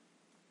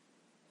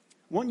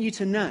 I want you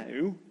to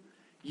know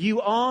you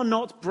are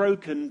not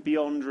broken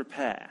beyond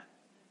repair.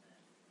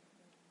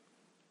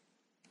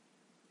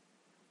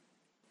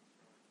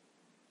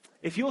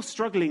 If you're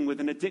struggling with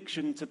an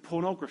addiction to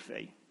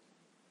pornography,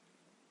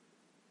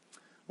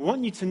 I I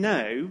want you to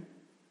know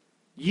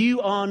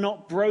you are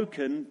not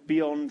broken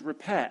beyond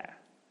repair.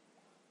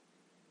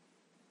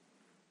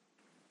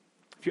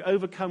 If you're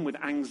overcome with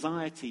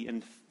anxiety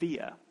and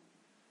fear,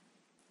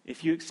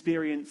 if you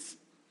experience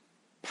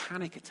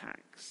panic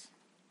attacks,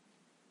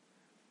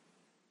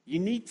 you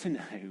need to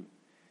know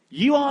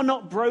you are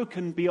not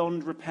broken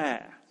beyond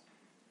repair.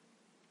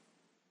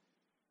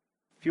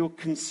 If you're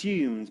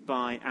consumed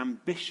by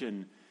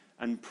ambition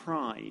and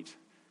pride,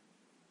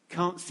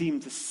 can't seem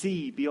to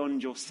see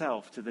beyond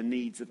yourself to the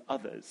needs of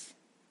others,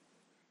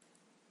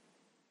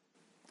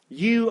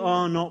 you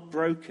are not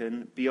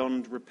broken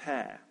beyond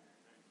repair.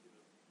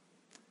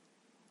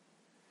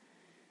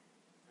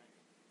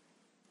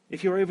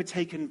 If you're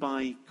overtaken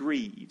by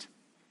greed,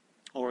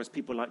 or as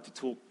people like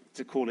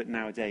to call it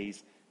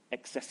nowadays,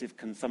 excessive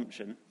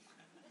consumption,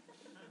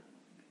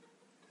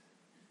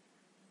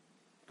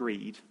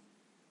 greed,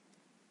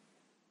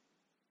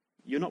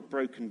 you're not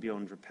broken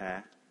beyond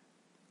repair.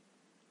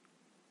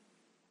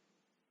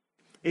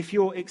 If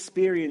you're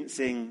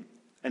experiencing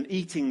an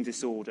eating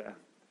disorder,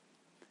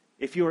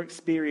 if you're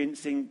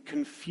experiencing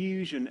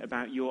confusion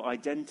about your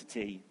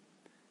identity,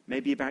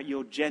 maybe about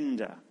your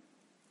gender,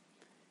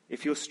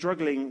 if you're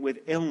struggling with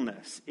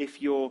illness,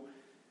 if you're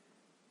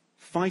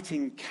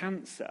fighting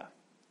cancer,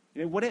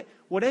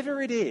 whatever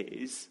it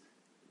is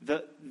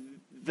that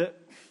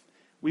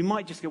we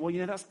might just go,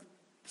 well, that's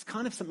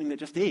kind of something that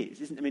just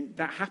is, isn't it? I mean,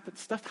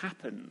 stuff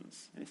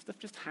happens, and stuff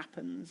just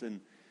happens, and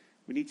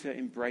we need to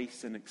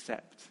embrace and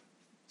accept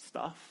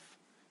stuff.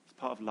 It's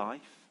part of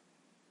life.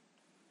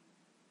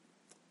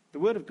 The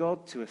word of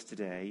God to us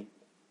today,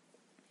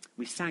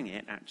 we sang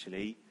it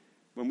actually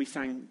when we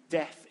sang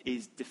 "Death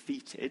is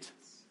defeated."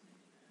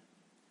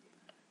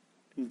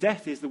 And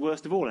death is the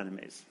worst of all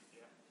enemies.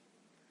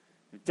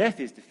 If death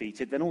is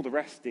defeated, then all the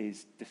rest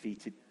is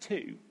defeated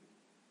too.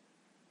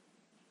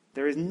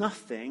 There is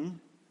nothing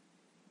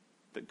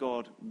that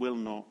God will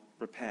not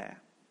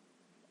repair.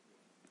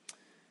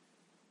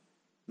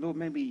 Lord,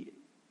 maybe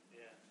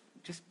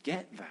just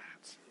get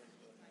that.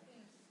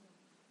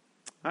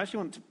 I actually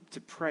want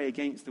to pray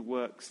against the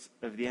works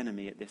of the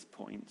enemy at this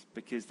point,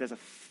 because there's a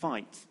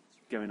fight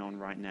going on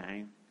right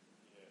now.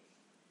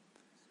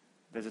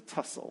 There's a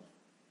tussle.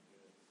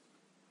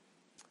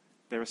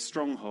 There are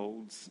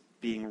strongholds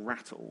being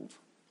rattled.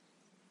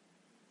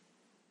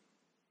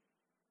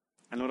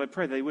 And Lord, I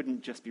pray they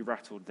wouldn't just be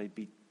rattled, they'd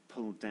be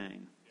pulled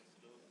down.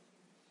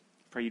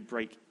 Pray you'd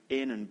break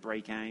in and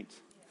break out.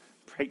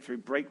 Break through,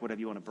 break whatever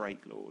you want to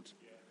break, Lord.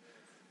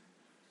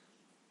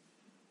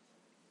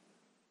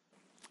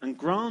 And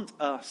grant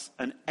us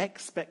an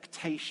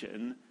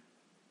expectation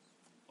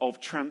of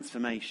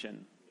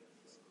transformation.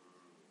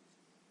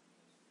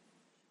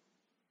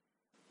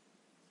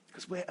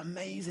 Because we're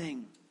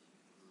amazing.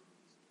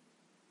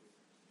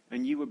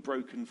 And you were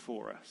broken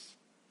for us.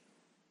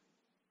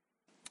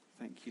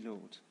 Thank you,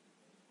 Lord.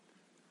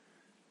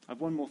 I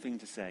have one more thing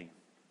to say.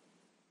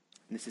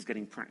 And this is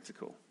getting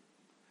practical.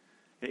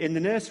 In the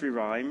nursery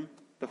rhyme,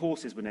 the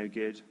horses were no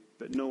good,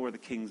 but nor were the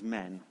king's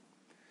men.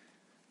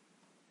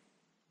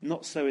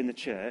 Not so in the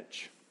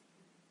church.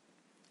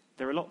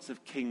 There are lots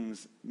of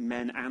kings,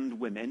 men and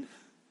women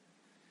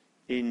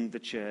in the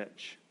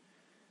church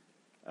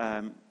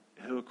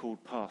who are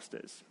called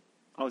pastors.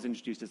 I was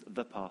introduced as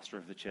the pastor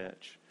of the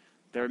church.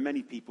 There are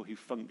many people who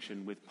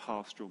function with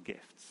pastoral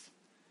gifts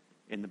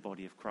in the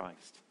body of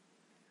Christ.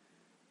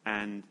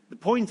 And the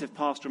point of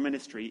pastoral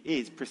ministry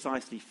is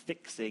precisely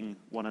fixing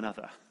one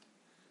another.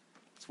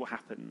 That's what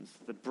happens.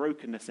 The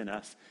brokenness in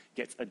us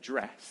gets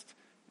addressed,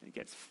 it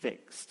gets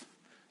fixed,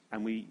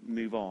 and we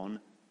move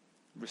on,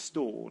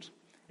 restored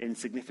in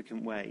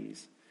significant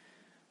ways.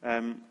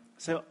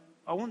 So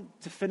I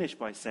want to finish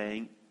by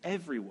saying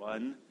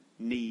everyone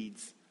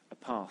needs a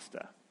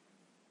pastor.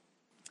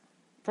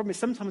 The problem is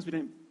sometimes we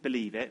don't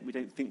believe it, we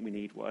don't think we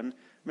need one.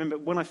 Remember,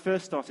 when I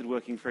first started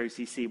working for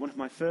OCC, one of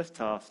my first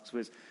tasks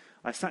was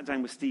I sat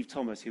down with Steve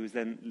Thomas, who was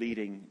then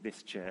leading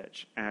this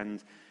church,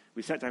 and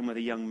we sat down with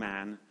a young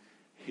man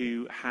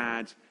who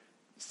had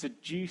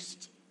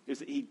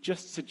he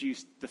just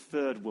seduced the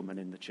third woman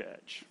in the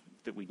church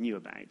that we knew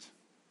about.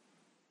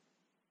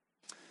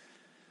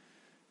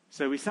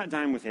 So we sat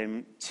down with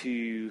him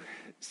to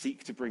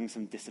seek to bring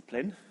some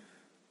discipline,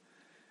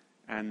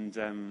 and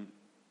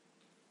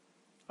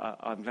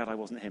I'm glad I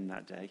wasn't him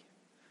that day.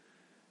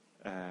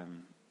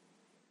 And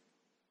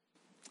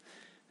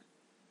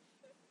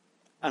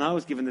I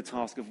was given the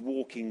task of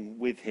walking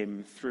with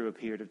him through a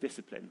period of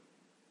discipline,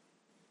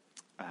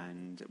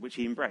 and which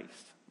he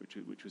embraced,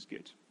 which was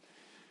good.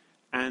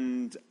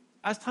 And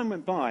as time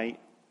went by,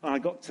 and I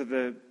got to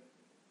the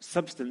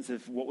substance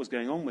of what was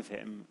going on with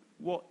him,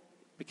 what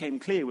became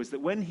clear was that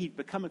when he'd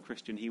become a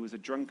Christian, he was a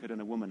drunkard and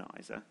a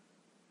womanizer.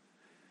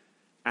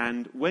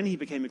 And when he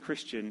became a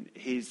Christian,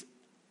 his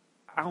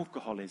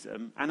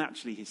alcoholism and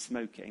actually his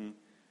smoking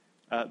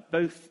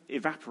both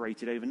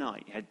evaporated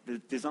overnight. He had the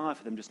desire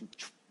for them just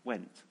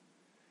went.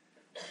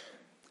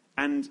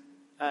 And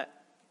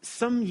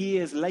some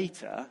years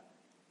later,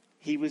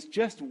 he was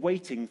just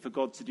waiting for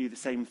God to do the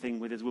same thing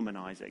with his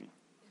womanizing.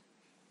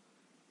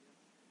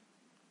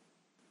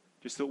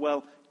 Just thought,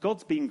 well,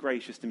 God's been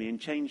gracious to me and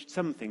changed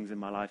some things in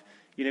my life.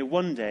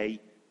 One day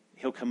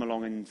he'll come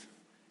along and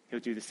he'll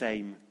do the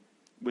same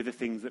with the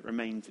things that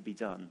remain to be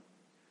done.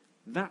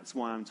 That's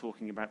why I'm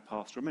talking about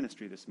pastoral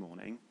ministry this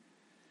morning.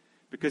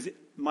 Because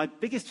my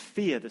biggest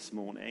fear this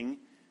morning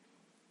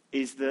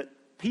is that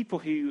people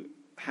who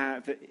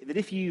have, that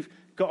if you've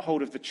got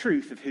hold of the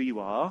truth of who you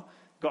are,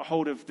 got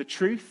hold of the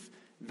truth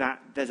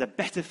that there's a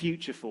better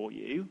future for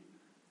you,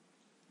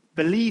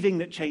 believing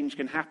that change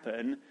can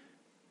happen,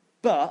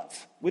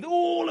 but with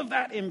all of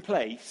that in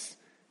place,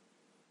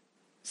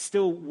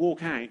 still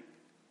walk out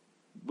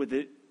with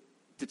the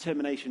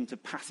determination to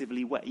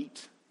passively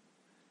wait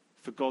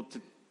for God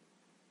to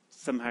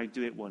somehow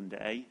do it one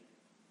day,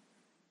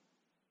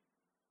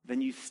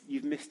 then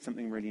you've missed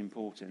something really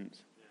important.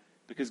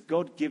 Because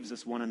God gives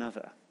us one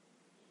another.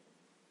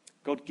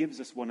 God gives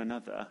us one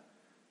another.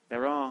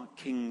 There are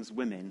kings'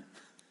 women,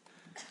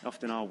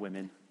 often are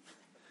women,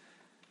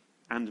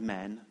 and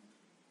men,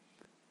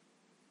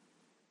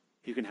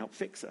 who can help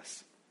fix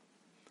us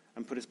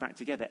and put us back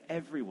together.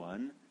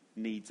 Everyone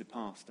needs a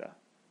pastor.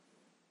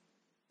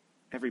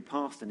 Every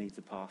pastor needs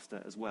a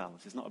pastor as well.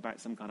 This is not about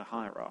some kind of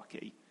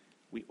hierarchy.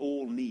 We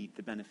all need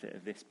the benefit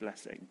of this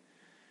blessing.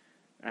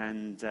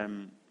 And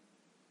I'm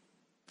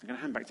going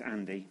to hand back to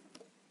Andy,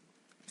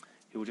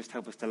 who will just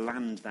help us to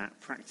land that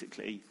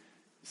practically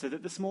so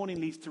that this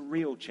morning leads to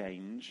real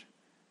change.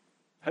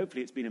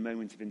 Hopefully it's been a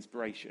moment of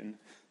inspiration,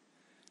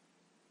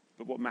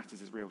 but what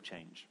matters is real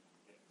change.